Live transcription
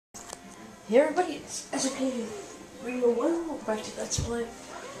Hey everybody, it's SAP301. Welcome back to Let's Play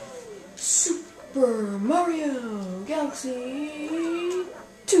Super Mario Galaxy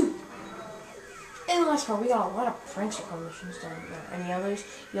 2. In the last part, we got a lot of Prankster missions done. Any others?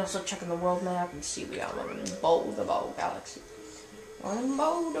 You also check in the world map and see we got one in Bow Galaxy. One in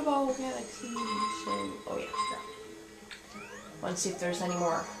Bow Galaxy. So, oh yeah. Let's see if there's any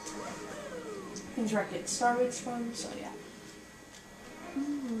more things where I get star rates from. So yeah.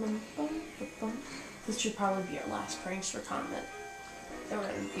 This should probably be our last Prankster comment that we're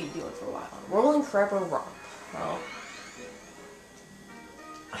going to be doing for a while. Rolling Forever Romp. Well,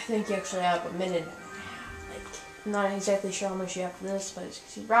 I think you actually have a minute. Like, I'm not exactly sure how much you have for this, but as you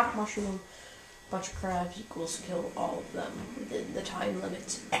can see, rock, mushroom, bunch of crabs equals kill all of them within the time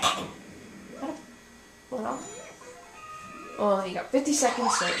limit. What else? Well, you got 50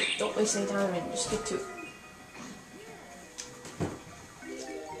 seconds, so don't waste any time and just get to it.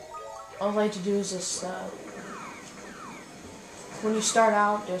 All I like to do is just, when you start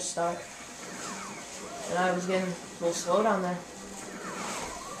out, just start. And I was getting a little slow down there.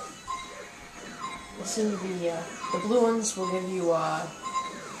 They seem to be, the blue ones will give you,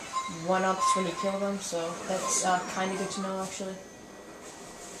 1-ups when you kill them, so that's, kind of good to know, actually.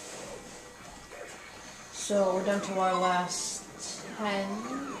 So, we're down to our last 10.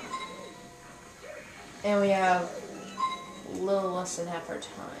 And we have a little less than half our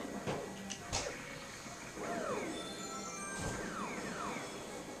time.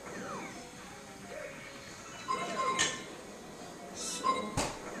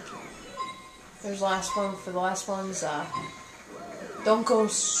 There's the last one. For the last ones, don't go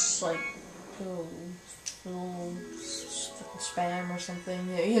like spam or something.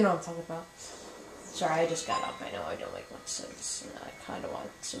 You know what I'm talking about. Sorry, I just got up. I know I don't make much sense, and I kind of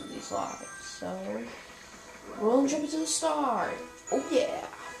want some of these live. So, rolling jump into the start. Oh yeah.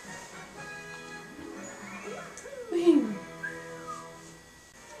 Woohoo.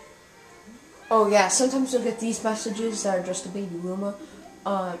 Oh yeah. Sometimes you'll get these messages that are just a baby Roomba.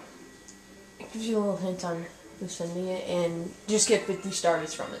 It gives you a little hint on who's sending it, and just get 50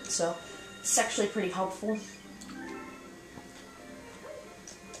 stars from it, so it's actually pretty helpful.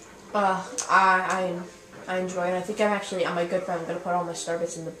 I enjoy it. I think I'm a good friend. I'm going to put all my star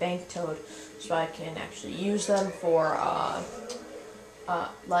bits in the bank toad, so I can actually use them for,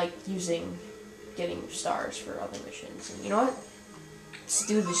 like, getting stars for other missions. And you know what? Let's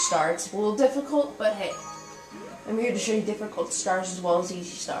do the stars. It's a little difficult, but hey, I'm here to show you difficult stars as well as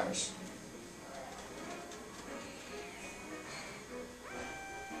easy stars.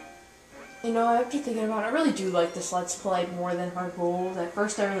 You know, after thinking about it, I really do like this Let's Play more than Hard Gold. At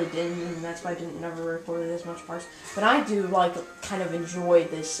first I really didn't, and that's why I never recorded as much parts. But I do, like, kind of enjoy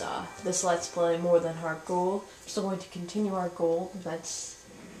this, this Let's Play more than Hard Gold. I'm still going to continue Hard Gold, that's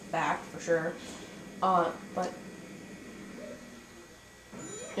back, for sure. But,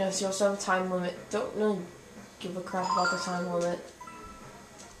 you know, so you also have a time limit. Don't really give a crap about the time limit.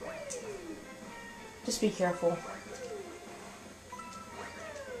 Just be careful.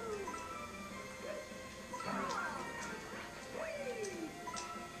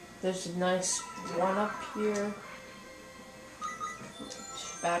 There's a nice 1-up here.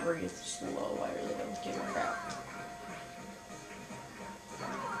 Battery is low, I really don't give a crap.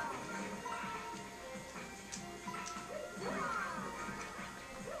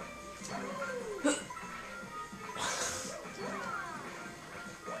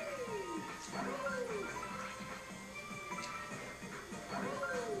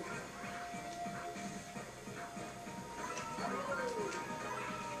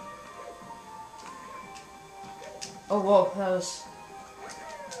 Oh, whoa, that was...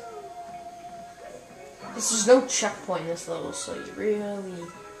 There's no checkpoint in this level, so you really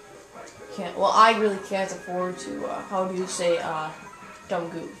can't... Well, I really can't afford to, how do you say, dumb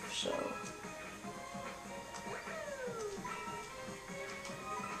goof, so...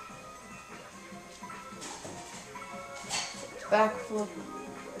 Backflip.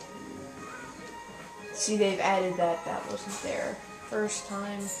 See, they've added that. That wasn't there first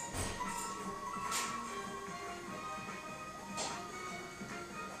time.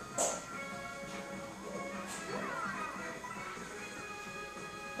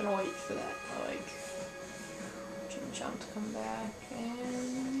 Gonna wait for that, like, jump to come back,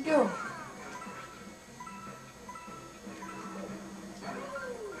 and go.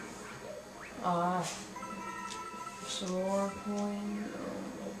 Some more coin.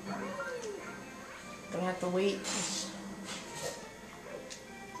 Gonna have to wait.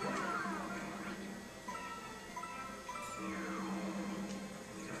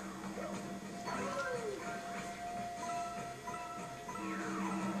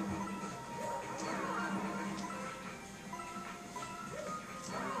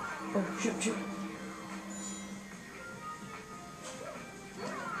 Oh, shoot, shoot.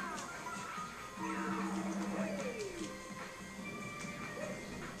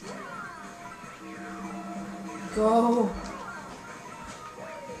 Go.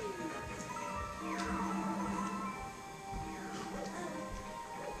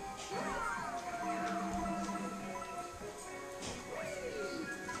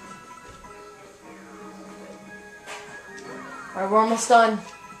 Alright, we're almost done.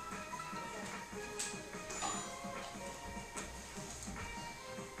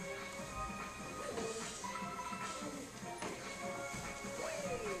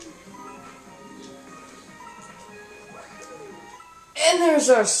 And there's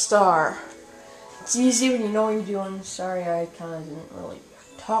our star. It's easy when you know what you're doing. Sorry, I kind of didn't really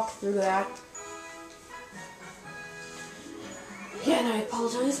talk through that. Yeah, and I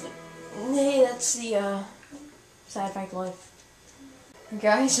apologize, but hey, that's the sad fact of life.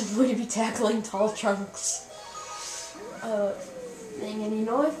 Guys, I'm going to be tackling Tall Trunks thing, and you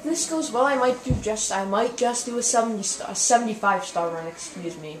know, if this goes well, I might just do a 75 star run,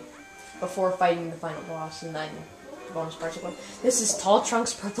 excuse me, before fighting the final boss, and then the bonus parts will go. This is Tall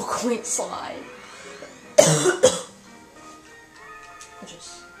Trunks Purple Coin Slide, which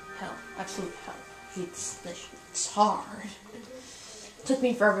is hell, absolute hell. It's hard. It took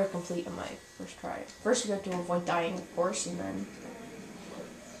me forever to complete on my first try. First, you have to avoid dying, of course, and then.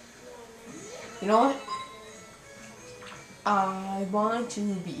 You know what? I want to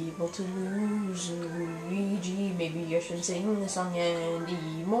be able to lose Luigi. Maybe I shouldn't sing the song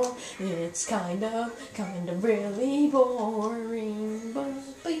anymore. It's kind of really boring.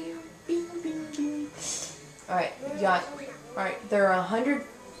 Alright, you got. Alright, there are 100.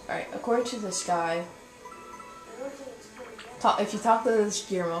 Alright, according to this guy. If you talk to this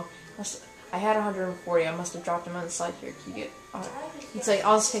Guillermo, I had 140. I must have dropped him on the side here. You get. He'd say,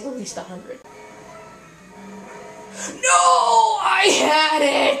 I'll just take at least 100. No! I had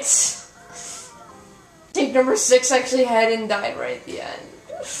it! Tape number 6 actually had and died right at the end.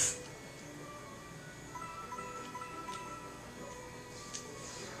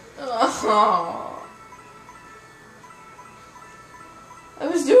 Oh. I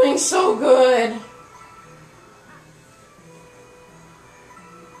was doing so good.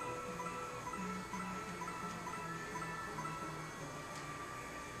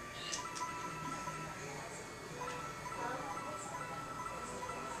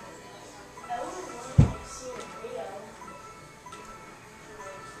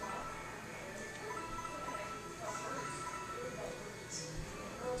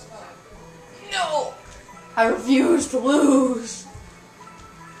 No! I refuse to lose!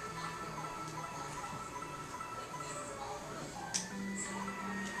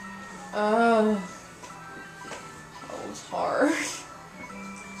 That was hard.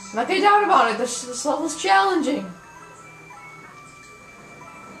 I'm not gonna doubt about it, this level's challenging.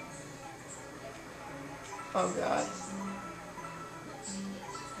 Oh god.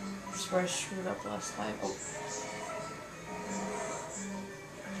 That's where I screwed up last time. Oh.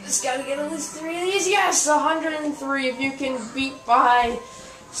 Just gotta get at least 3 of these. Yes, 103. If you can beat by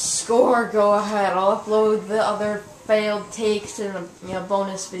score, go ahead. I'll upload the other failed takes in a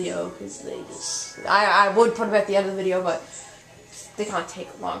bonus video because they just. I would put them at the end of the video, but they can't take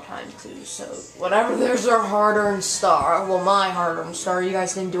a long time too. So whatever. There's our hard-earned star. Well, my hard-earned star. You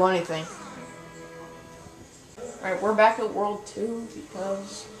guys didn't do anything. All right, we're back at World 2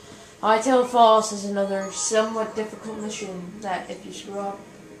 because Hightail Falls is another somewhat difficult mission that if you screw up.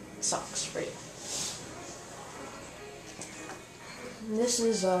 Sucks for you. This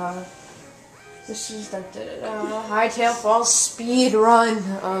is the Hightail Falls speed run.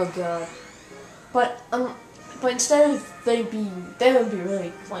 Oh god. But instead of they would be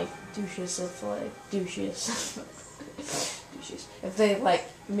really like douches if they like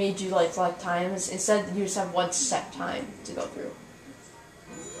made you like times. Instead you just have one set time to go through.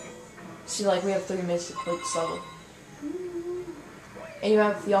 See, like we have 3 minutes to complete this level. And you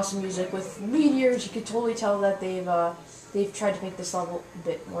have the awesome music with meteors. You could totally tell that they've tried to make this level a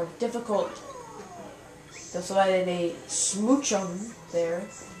bit more difficult. That's why they smooch them there.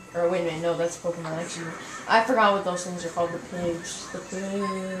 Or wait a minute, no, that's Pokemon actually. I forgot what those things are called. The pigs. The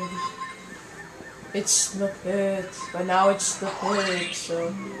pigs. It's the pit, but now it's the pig.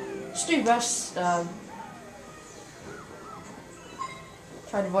 So just do your best. Try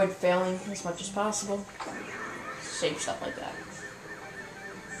to avoid failing as much as possible. Save stuff like that.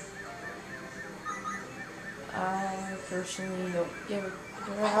 I personally don't give a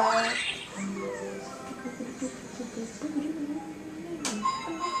crap.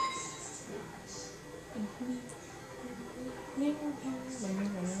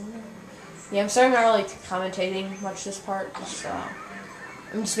 Yeah, I'm sorry I'm not really commentating much this part.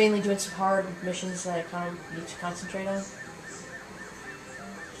 I'm just mainly doing some hard missions that I kind of need to concentrate on.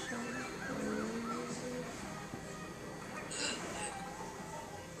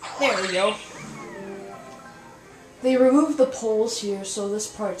 There we go. They removed the poles here, so this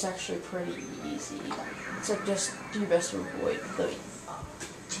part's actually pretty easy. It's like just do your best to avoid the...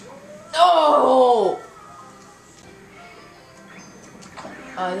 Oh!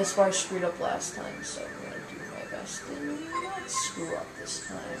 This bar screwed up last time, so I'm gonna do my best to not screw up this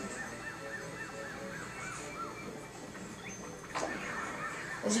time.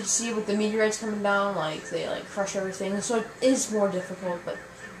 As you can see with the meteorites coming down, like, they like crush everything, so it is more difficult, but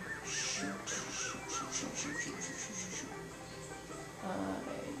shoot.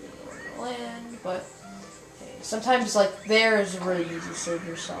 Land, but okay. Sometimes like there is really easy to save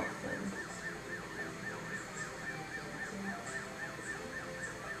yourself.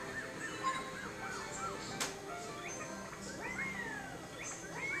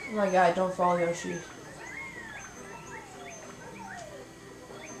 Oh my god, don't fall, Yoshi.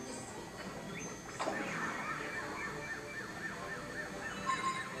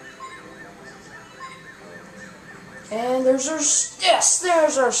 And there's our... Yes,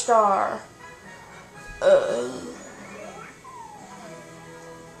 there's our star!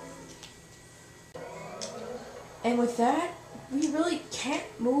 And with that, we really can't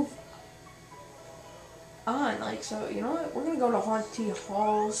move on. Like, so, you know what? We're gonna go to Haunted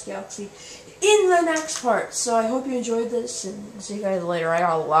Halls Galaxy in the next part. So I hope you enjoyed this, and see you guys later. I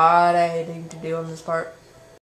got a lot of editing to do on this part.